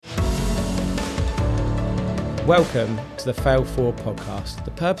Welcome to the Fail Forward podcast.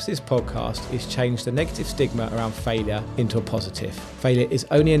 The purpose of this podcast is change the negative stigma around failure into a positive. Failure is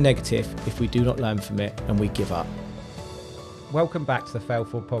only a negative if we do not learn from it and we give up. Welcome back to the Fail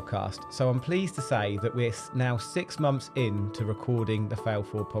Forward podcast. So I'm pleased to say that we're now 6 months into recording the Fail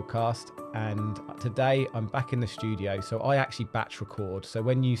Forward podcast, and today I'm back in the studio. So I actually batch record. So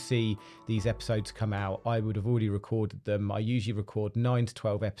when you see these episodes come out, I would have already recorded them. I usually record 9 to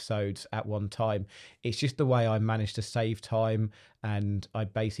 12 episodes at one time. It's just the way I manage to save time, and I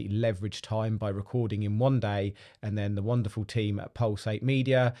basically leverage time by recording in one day, and then the wonderful team at Pulsate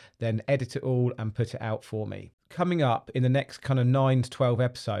Media then edit it all and put it out for me. Coming up in the next kind of 9 to 12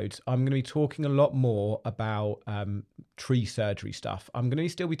 episodes, I'm going to be talking a lot more about tree surgery stuff. I'm going to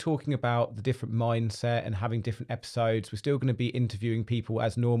still be talking about the different mindset and having different episodes. We're still going to be interviewing people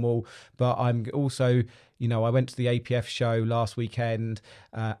as normal, but I'm also, I went to the APF show last weekend,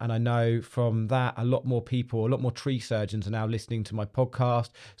 and I know from that a lot more tree surgeons are now listening to my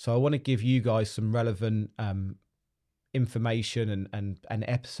podcast. So I want to give you guys some relevant information and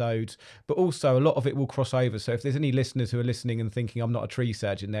episodes, but also a lot of it will cross over. So if there's any listeners who are listening and thinking I'm not a tree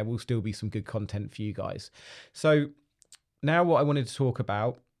surgeon, there will still be some good content for you guys. So now what I wanted to talk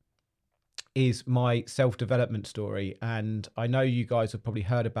about is my self-development story, and I know you guys have probably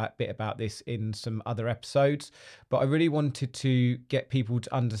heard a bit about this in some other episodes, but I really wanted to get people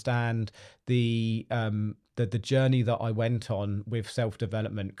to understand the journey that I went on with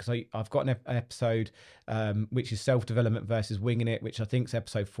self-development, because I've got an episode which is self-development versus winging it, which I think is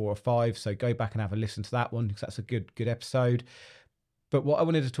episode 4 or 5, so go back and have a listen to that one because that's a good episode. But what I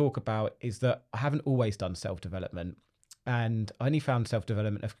wanted to talk about is that I haven't always done self-development, and I only found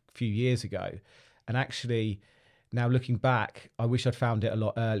self-development a few years ago. And actually, now looking back, I wish I'd found it a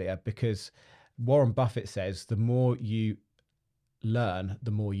lot earlier, because Warren Buffett says the more you learn,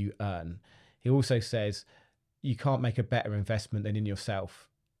 the more you earn. He also says you can't make a better investment than in yourself.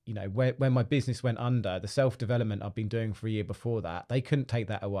 When my business went under, the self-development I've been doing for a year before that, they couldn't take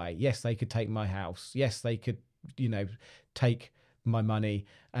that away. Yes, they could take my house. Yes, they could, take my money,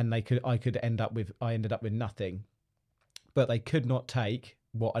 and I ended up with nothing. But they could not take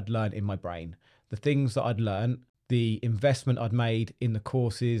what I'd learned in my brain. The things that I'd learned, the investment I'd made in the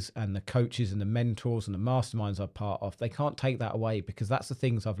courses and the coaches and the mentors and the masterminds I'm part of, they can't take that away, because that's the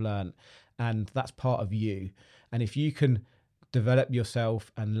things I've learned, and that's part of you. And if you can develop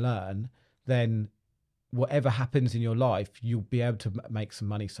yourself and learn, then whatever happens in your life, you'll be able to make some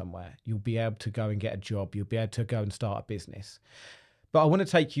money somewhere. You'll be able to go and get a job. You'll be able to go and start a business. But I want to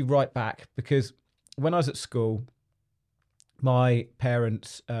take you right back, because when I was at school, my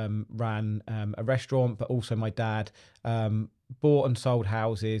parents ran a restaurant, but also my dad bought and sold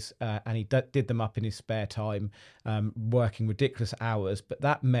houses, and he did them up in his spare time, working ridiculous hours. But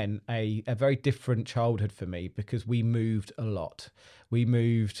that meant a very different childhood for me, because we moved a lot. We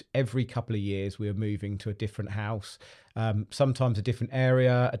moved every couple of years. We were moving to a different house, sometimes a different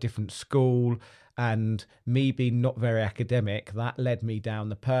area, a different school. And me being not very academic, that led me down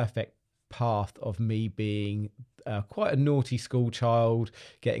the perfect path of me being quite a naughty school child,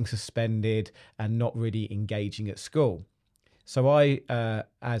 getting suspended and not really engaging at school. So I,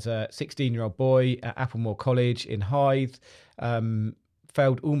 as a 16-year-old boy at Applemore College in Hythe,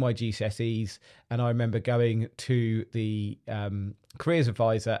 failed all my GCSEs, and I remember going to the careers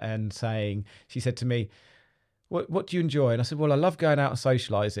advisor and she said to me, what do you enjoy? And I said, well, I love going out and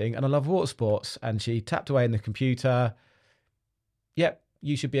socialising, and I love water sports. And she tapped away in the computer. Yep,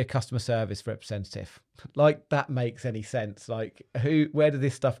 you should be a customer service representative. Like, that makes any sense. Like, where did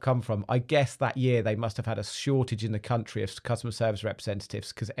this stuff come from? I guess that year they must have had a shortage in the country of customer service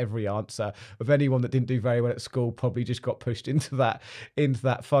representatives, because every answer of anyone that didn't do very well at school probably just got pushed into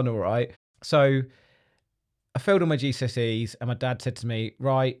that funnel, right? So I failed all my GCSEs, and my dad said to me,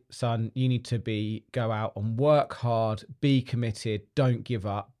 right, son, you need to go out and work hard, be committed, don't give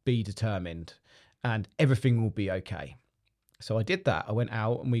up, be determined, and everything will be okay. So I did that. I went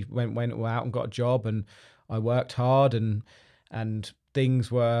out, and we went out and got a job, and I worked hard, and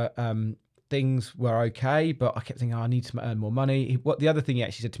things were okay, but I kept thinking, I need to earn more money. The other thing he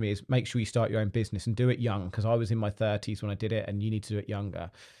actually said to me is, make sure you start your own business and do it young, because I was in my 30s when I did it, and you need to do it younger.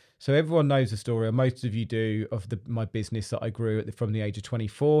 So everyone knows the story, or most of you do, of my business that I grew from the age of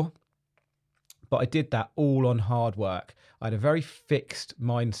 24. But I did that all on hard work. I had a very fixed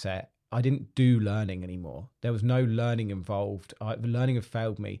mindset I didn't do learning anymore. There was no learning involved. Learning had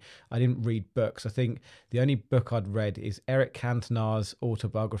failed me. I didn't read books. I think the only book I'd read is Eric Cantona's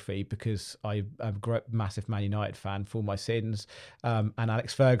autobiography, because I'm a massive Man United fan for my sins, and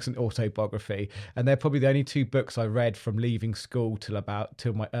Alex Ferguson autobiography. And they're probably the only two books I read from leaving school till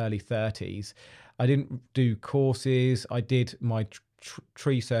my early 30s. I didn't do courses. I did my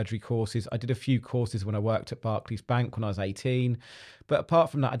tree surgery courses. I did a few courses when I worked at Barclays Bank when I was 18. But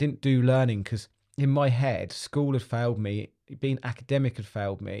apart from that, I didn't do learning, because in my head, school had failed me, being academic had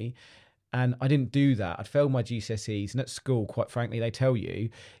failed me, and I didn't do that. I'd failed my GCSEs. And at school, quite frankly, they tell you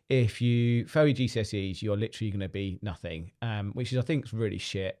if you fail your GCSEs, you're literally going to be nothing, which is, I think, is really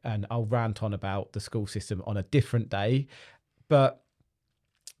shit. And I'll rant on about the school system on a different day. But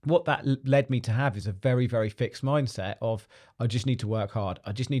what that led me to have is a very, very fixed mindset of, I just need to work hard.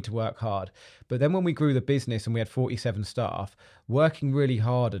 I just need to work hard. But then when we grew the business and we had 47 staff, working really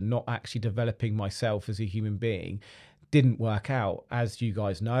hard and not actually developing myself as a human being didn't work out. As you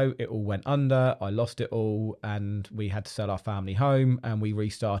guys know, it all went under. I lost it all, and we had to sell our family home, and we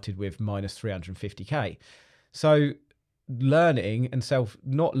restarted with minus 350K. So learning and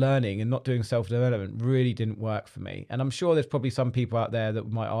not learning and not doing self-development really didn't work for me. And I'm sure there's probably some people out there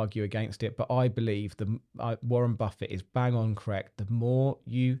that might argue against it, but I believe Warren Buffett is bang on correct. The more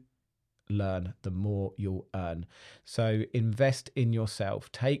you learn, the more you'll earn. So invest in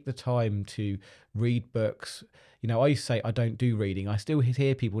yourself. Take the time to read books. I used to say I don't do reading. I still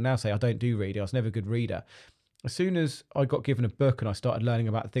hear people now say I don't do reading. I was never a good reader. As soon as I got given a book and I started learning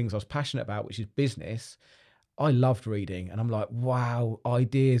about the things I was passionate about, which is business, I loved reading, and I'm like, wow,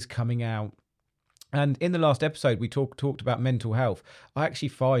 ideas coming out. And in the last episode, we talked about mental health. I actually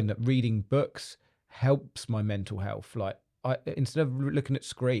find that reading books helps my mental health. Like, instead of looking at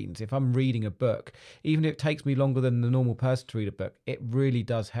screens, if I'm reading a book, even if it takes me longer than the normal person to read a book, it really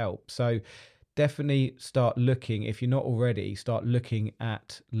does help. So definitely start looking, if you're not already, start looking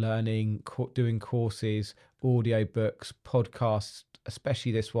at learning, doing courses, audio books, podcasts,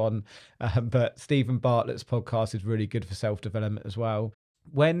 especially this one. But Stephen Bartlett's podcast is really good for self-development as well.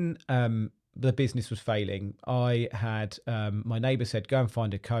 When the business was failing, I had my neighbour said, go and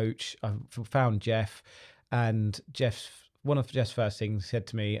find a coach. I found Jeff, and one of Jeff's first things he said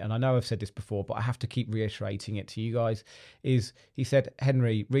to me, and I know I've said this before, but I have to keep reiterating it to you guys, is he said,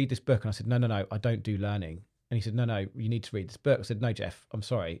 Henry, read this book. And I said, no, I don't do learning. And he said, no, you need to read this book. I said, no, Jeff, I'm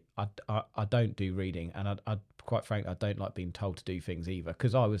sorry. I don't do reading. And I quite frankly, I don't like being told to do things either,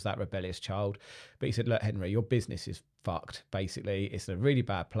 because I was that rebellious child. But he said, look, Henry, your business is fucked. Basically, it's a really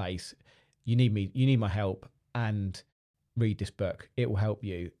bad place. You need my help, and read this book. It will help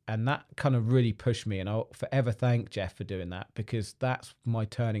you. And that kind of really pushed me. And I'll forever thank Jeff for doing that, because that's my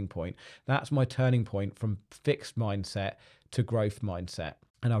turning point. That's my turning point from fixed mindset to growth mindset.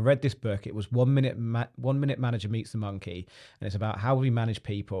 And I read this book. It was 1 Minute Manager Meets the Monkey. And it's about how we manage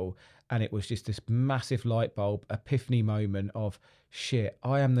people. And it was just this massive light bulb epiphany moment of, shit,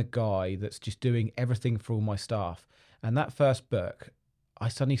 I am the guy that's just doing everything for all my staff. And that first book, I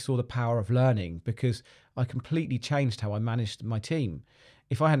suddenly saw the power of learning, because I completely changed how I managed my team.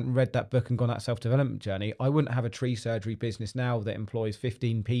 If I hadn't read that book and gone that self-development journey, I wouldn't have a tree surgery business now that employs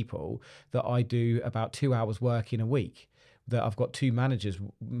 15 people, that I do about 2 hours work in a week, that I've got 2 managers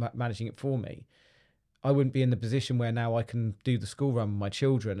managing it for me. I wouldn't be in the position where now I can do the school run with my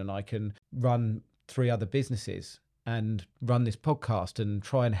children, and I can run 3 other businesses and run this podcast and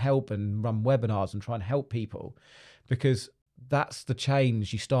try and help and run webinars and try and help people, because that's the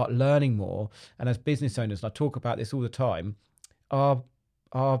change. You start learning more. And as business owners, and I talk about this all the time,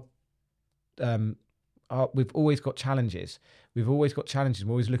 we've always got challenges. We're always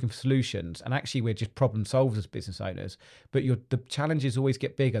looking for solutions. And actually, we're just problem solvers as business owners. But the challenges always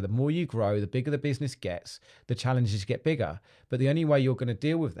get bigger. The more you grow, the bigger the business gets, the challenges get bigger. But the only way you're going to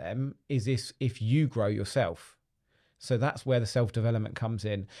deal with them is if you grow yourself. So that's where the self-development comes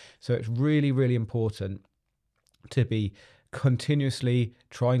in. So it's really, really important to be continuously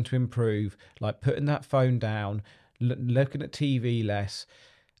trying to improve, like putting that phone down, looking at TV less,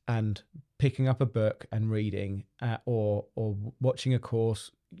 and picking up a book and reading, or watching a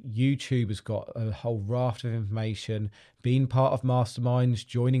course. YouTube has got a whole raft of information, being part of masterminds,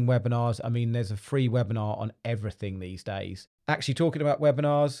 joining webinars. I mean, there's a free webinar on everything these days. Actually, talking about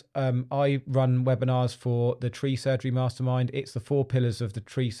webinars, I run webinars for the Tree Surgery Mastermind. It's the 4 pillars of the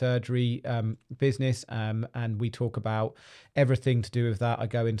tree surgery business, and we talk about everything to do with that. I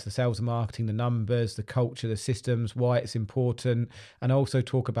go into the sales and marketing, the numbers, the culture, the systems, why it's important, and I also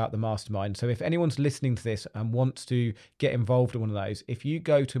talk about the mastermind. So if anyone's listening to this and wants to get involved in one of those, if you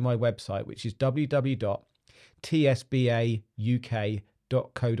go to my website, which is www.tsbauk.com,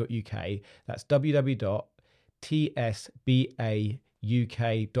 That's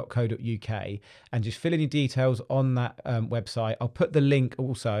www.tsbauk.co.uk, and just fill in your details on that website. I'll put the link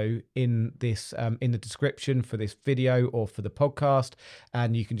also in this in the description for this video or for the podcast,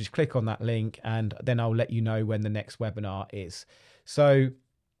 and you can just click on that link, and then I'll let you know when the next webinar is. So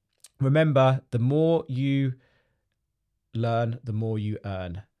remember, the more you learn, the more you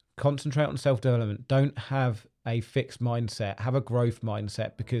earn. Concentrate on self-development. Don't have a fixed mindset, have a growth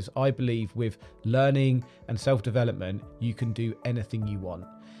mindset, because I believe with learning and self-development, you can do anything you want.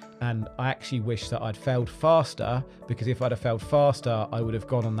 And I actually wish that I'd failed faster, because if I'd have failed faster, I would have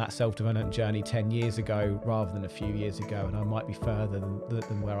gone on that self-development journey 10 years ago rather than a few years ago, and I might be further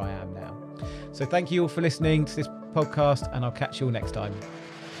than where I am now. So thank you all for listening to this podcast, and I'll catch you all next time.